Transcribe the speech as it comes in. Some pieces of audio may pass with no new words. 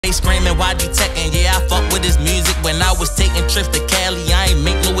They screaming, why you techin'? Yeah, I fuck with his music. When I was taking trips to Cali, I ain't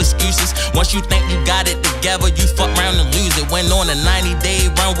make no excuses. Once you think you got it together, you fuck around and lose it. Went on a 90-day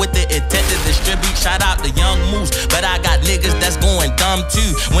run with the intent to distribute. Shout out to Young Moose, but I got niggas that's going dumb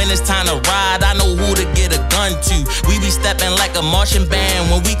too. When it's time to ride, I know who to get a gun to. We be stepping like a marching band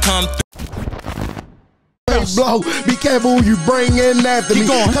when we come through. Blow. Be careful who you bring in after me,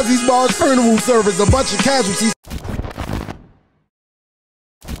 cause these bars funeral service, a bunch of casualties.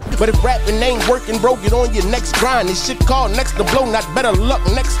 But if rapping ain't working, bro, get on your next grind. This shit called next to blow, not better luck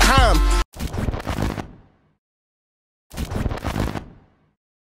next time.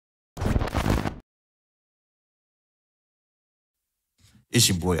 It's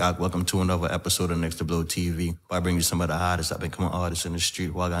your boy Ak. Welcome to another episode of Next to Blow TV. I bring you some of the hottest up-and-coming artists in the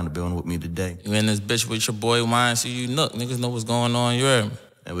street who I got in the building with me today. You in this bitch with your boy YNCU Nook. Niggas know what's going on, you heard me?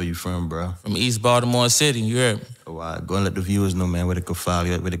 And where you from, bro? From East Baltimore City, you heard me? Oh, all right. Go and let the viewers know, man, where they can follow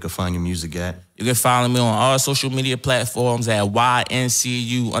you at, where they can find your music at. You can follow me on all social media platforms at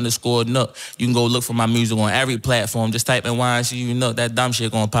YNCU_Nook. You can go look for my music on every platform. Just type in YNCU Nook. That dumb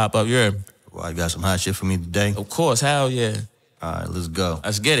shit gonna pop up, you heard me? Well, you got some hot shit for me today? Of course, hell yeah. All right, let's go.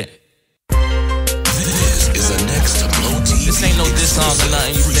 Let's get it. This is a Next to Blow TV. This ain't no diss song or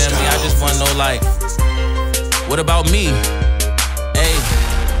nothing, you feel me? I just wanna know, like, what about me? Hey,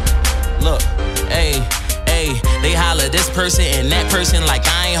 look, hey. They holler this person and that person like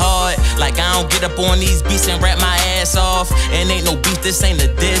I ain't hard. Like I don't get up on these beats and rap my ass off. And ain't no beef, this ain't a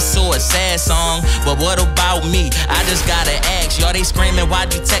diss or a sad song. But what about me? I just gotta ask. Y'all they screaming, why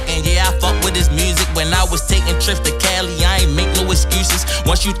you techin'? Yeah, I fuck with his music. When I was taking trips to Cali, I ain't make no excuses.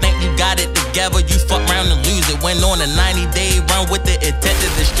 Once you think you got it together, you fuck around and lose it. Went on a 90-day run with the intent to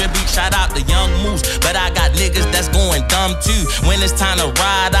distribute. Shout out to Young Moose, but I got niggas that's going dumb too. When it's time to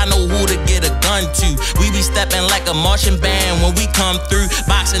ride, I know who to get a gun to. We be stepping like a marching band when we come through.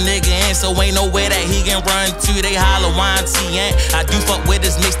 Box a nigga in, so ain't nowhere that he can run to. They holler YNCU. I do fuck with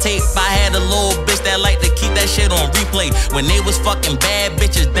his mixtape. I had a little bitch that like to keep that shit on replay. When they was fucking bad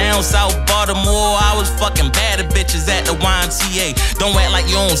bitches down South Baltimore, I was fucking badder bitches at the YNCA. Don't act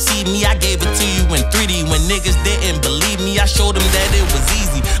like you don't see me, I gave it to you in 3D. When niggas didn't believe me, I showed them that it was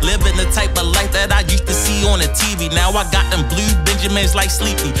easy. Living the type of life that I used to see on the TV. Now I got them blue Benjamins like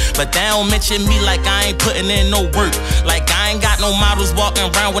Sleepy, but they don't mention me like I ain't putting in no work. Like I ain't got no models walking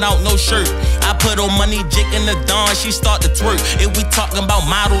around without no shirt. I put on money, Jake in the dawn, she start to twerk. If we talking about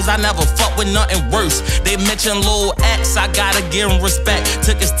models, I never fuck with nothing worse. They mention Lil X, I gotta give him respect.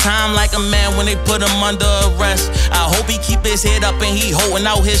 Took his time like a man when they put him under arrest. I hope he keep his head up and he holding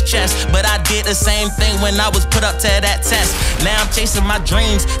out his chest. But I did the same thing when I was put up to that test. Now I'm chasing my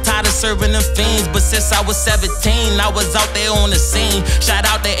dreams, tired of serving them fiends. But since I was 17, I was out there on the scene. Shout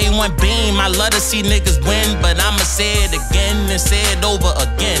out to A1 Beam, I love to see niggas win. But I'ma say it again and say it over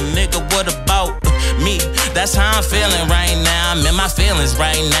again. Nigga, what about me? That's how I'm feeling right now. I'm in my feelings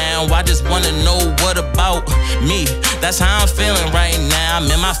right now. I just wanna know what about me? That's how I'm feeling right now. I'm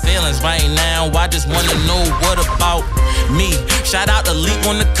in my feelings right now. I just wanna know what about me? Shout out to Leak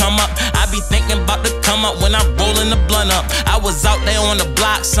wanna come up. I be thinking about to come up when I'm rolling the blunt up. I was out there on the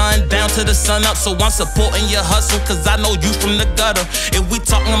block, sun down to the sun up. So I'm supporting your hustle, cause I know you from the gutter. If we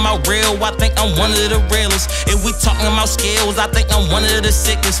talking about real, I think I'm one of the realest. If we talking about skills, I think I'm one of the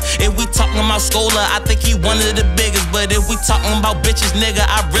sickest. If we talking about Scholar, I think he one of the biggest. But if we talking about bitches, nigga,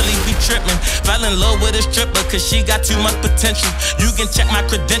 I really be tripping. Fell in love with a stripper, cause she got too much potential. You can check my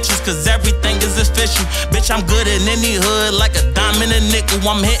credentials, cause everything is official. Bitch, I'm good in any hood, like a dime and a nickel.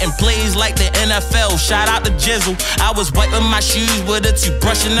 I'm hitting plays like the NFL, shout out to Jizzle. I was wiping my shoes with a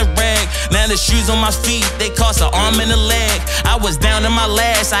toothbrush and a rag. Now the shoes on my feet, they cost an arm and a leg. I was down in my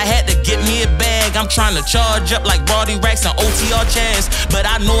last, I had to get me a bag. I'm trying to charge up like Brody Racks and OTR Chaz. But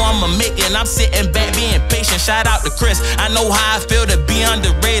I know I'ma make it, I'm sitting back being patient. Shout out to Chris, I know how I feel to be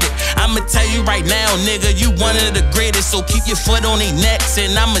underrated. I'ma tell you right now, nigga, you one of the greatest. So keep your foot on their necks,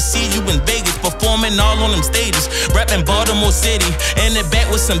 and I'ma see you in Vegas, performing all on them stages. Reppin' Baltimore City, in the back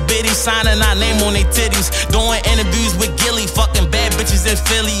with some biddies, signing our name on their titties. Doing interviews with Gilly, fucking bad bitches in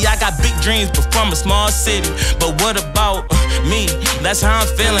Philly. I got big dreams, but from a small city. But what about me? That's how I'm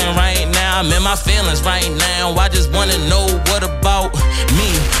feeling right now. I'm in my feelings right now. I just wanna know what about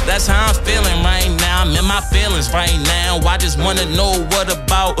me? That's how I'm feeling right now. I'm in my feelings right now. I just wanna know what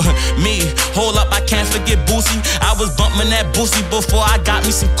about me? Hold up, I can't forget Boosie. I was bumping that Boosie before I got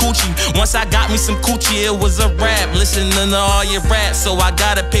me some coochie. Once I got me some coochie, it was a rap. Listening to all your raps, so I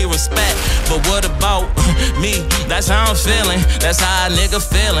gotta pay respect. But what about me? That's how I'm feeling. That's how a nigga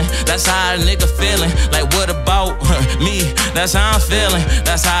feeling. That's how a nigga feeling. Like what about me? That's how I'm feeling.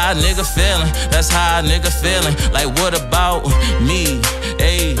 That's how a nigga feeling. That's how a nigga feeling. Like what about me?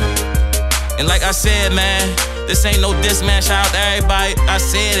 Hey. And like I said, man, this ain't no diss, man. Shout out to everybody. I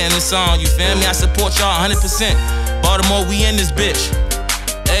said in the song, you feel me? I support y'all 100%. Baltimore, we in this bitch.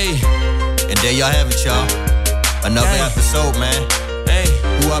 Hey. And there y'all have it, y'all. Another episode, man. Hey.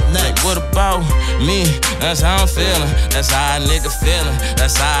 Who up next? Like, what about me? That's how I'm feeling. That's how a nigga feeling.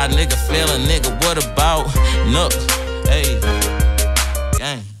 That's how a nigga feeling. Nigga, what about Nook? Hey.